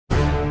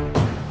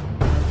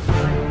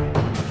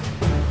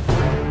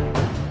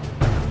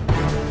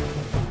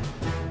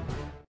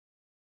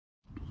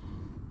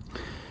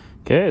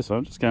Okay, so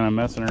I'm just kind of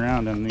messing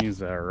around in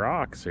these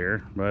rocks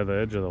here by the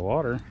edge of the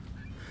water.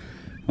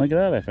 Look at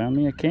that, I found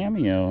me a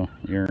cameo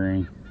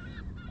earring.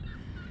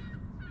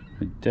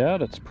 I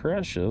doubt it's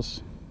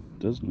precious.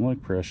 Doesn't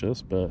look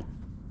precious, but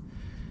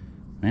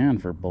man,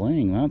 for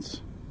bling, that's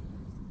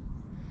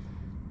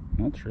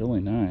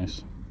really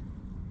nice.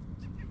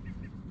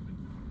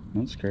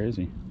 That's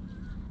crazy.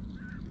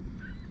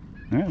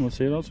 All right, let's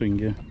see what else we can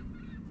get.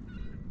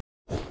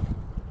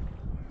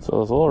 So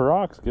this little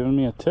rock's giving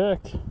me a tick.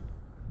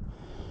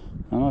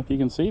 I don't know if you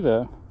can see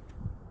that,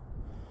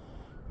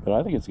 but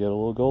I think it's got a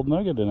little gold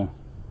nugget in it.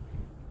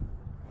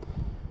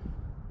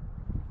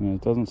 And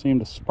it doesn't seem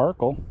to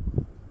sparkle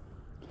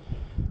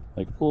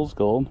like fool's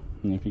gold.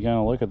 And if you kind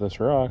of look at this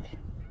rock,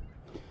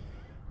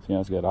 see how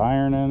it's got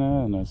iron in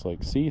it and it's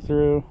like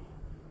see-through.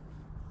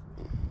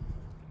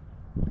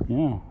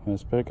 Yeah,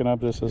 it's picking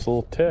up just this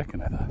little tick,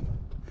 and I thought,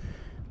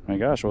 my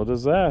gosh, what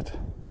is that?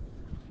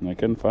 And I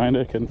couldn't find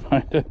it.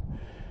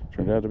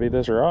 Turned out to be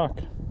this rock.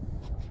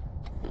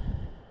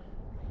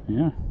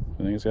 Yeah, I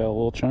think it's got a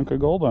little chunk of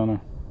gold on it.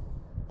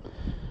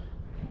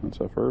 That's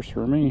a first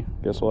for me.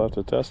 Guess we'll have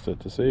to test it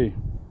to see.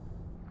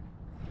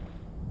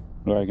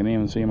 But I can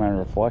even see my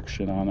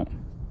reflection on it.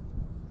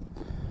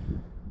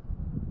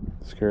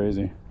 It's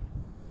crazy.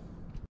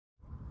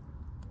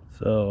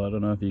 So I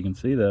don't know if you can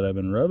see that. I've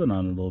been rubbing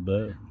on it a little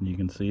bit. You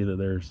can see that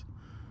there's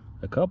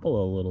a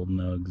couple of little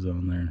nugs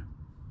on there.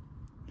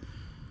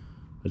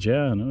 But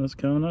yeah, I know it's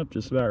coming up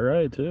just about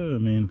right too. I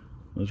mean,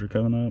 those are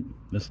coming up.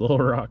 This little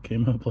rock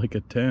came up like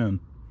a 10.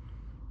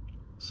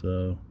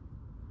 So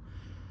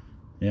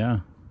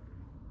yeah,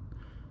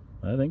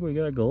 I think we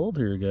got gold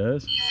here,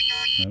 guys.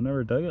 I've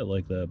never dug it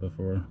like that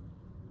before.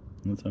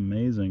 That's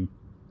amazing.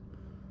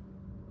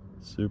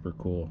 Super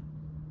cool.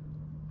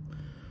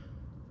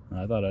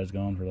 I thought I was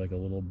going for like a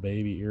little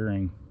baby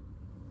earring.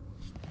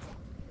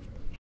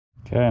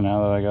 Okay,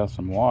 now that I got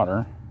some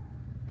water,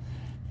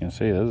 you can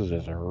see this is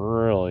just a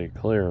really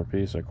clear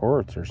piece of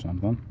quartz or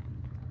something.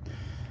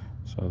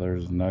 So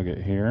there's a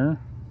nugget here,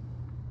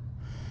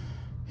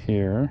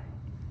 here,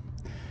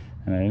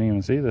 and I didn't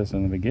even see this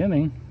in the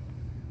beginning.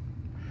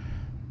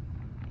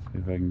 See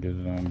if I can get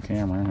it on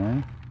camera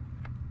here.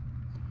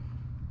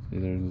 See,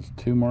 there's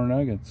 2 more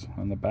nuggets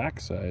on the back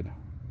side.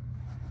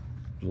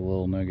 There's a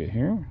little nugget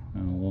here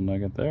and a little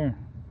nugget there.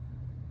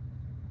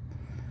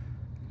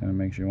 Kind of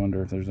makes you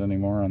wonder if there's any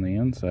more on the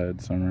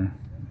inside somewhere.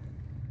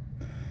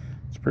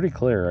 It's pretty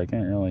clear. I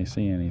can't really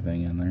see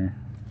anything in there.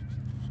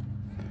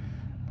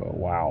 But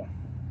wow,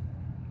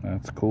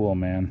 that's cool,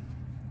 man.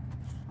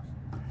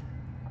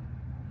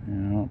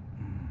 Yep.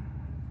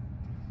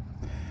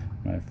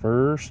 My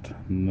first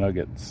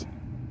nuggets.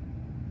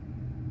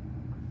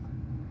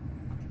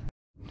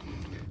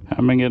 I've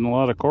been getting a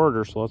lot of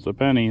quarters, lots of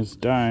pennies,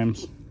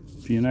 dimes,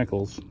 a few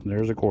nickels.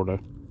 There's a quarter.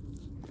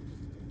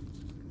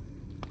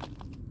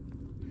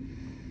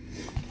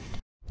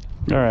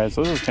 Alright,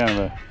 so this is kind of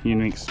a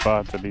unique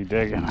spot to be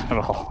digging at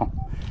all.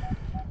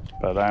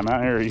 But I'm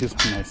out here using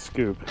my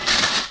scoop.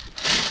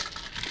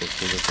 Just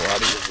because it's a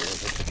lot easier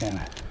just to kind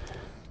of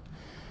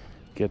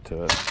get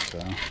to it. So.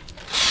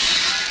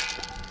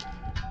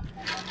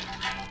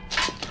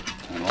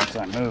 And once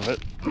I move it,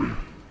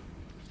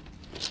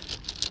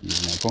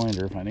 use my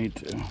pointer if I need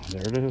to.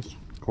 There it is,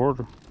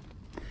 quarter.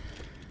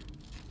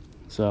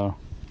 So,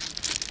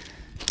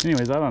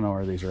 anyways, I don't know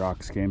where these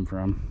rocks came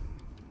from.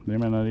 They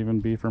may not even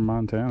be from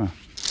Montana.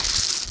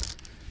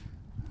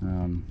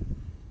 Kind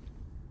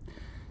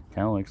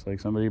of looks like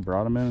somebody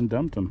brought them in and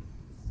dumped them.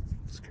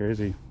 It's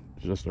crazy.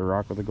 It's just a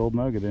rock with a gold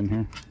nugget in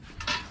here.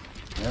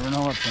 You never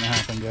know what's going to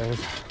happen, guys.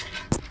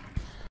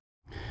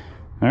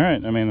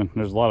 Alright, I mean,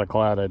 there's a lot of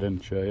cloud I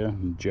didn't show you,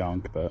 and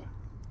junk, but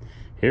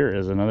here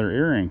is another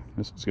earring.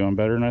 This is going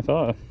better than I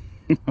thought.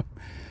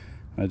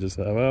 I just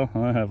thought, well,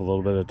 I have a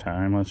little bit of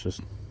time. Let's just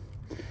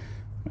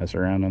mess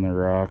around on the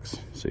rocks,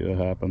 see what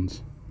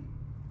happens.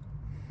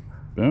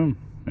 Boom.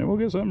 Maybe we'll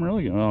get something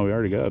really good. Oh, we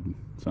already got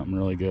something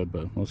really good,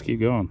 but let's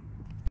keep going.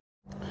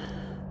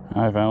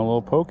 I found a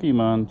little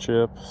Pokemon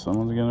chip.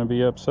 Someone's gonna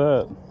be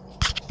upset.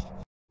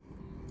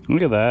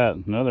 Look at that,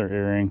 another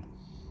earring.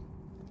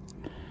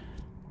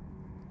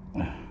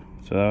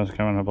 So that was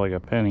coming up like a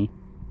penny.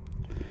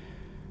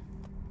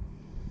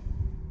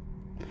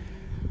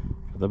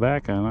 The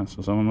back on it,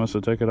 so someone must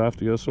have took it off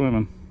to go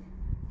swimming.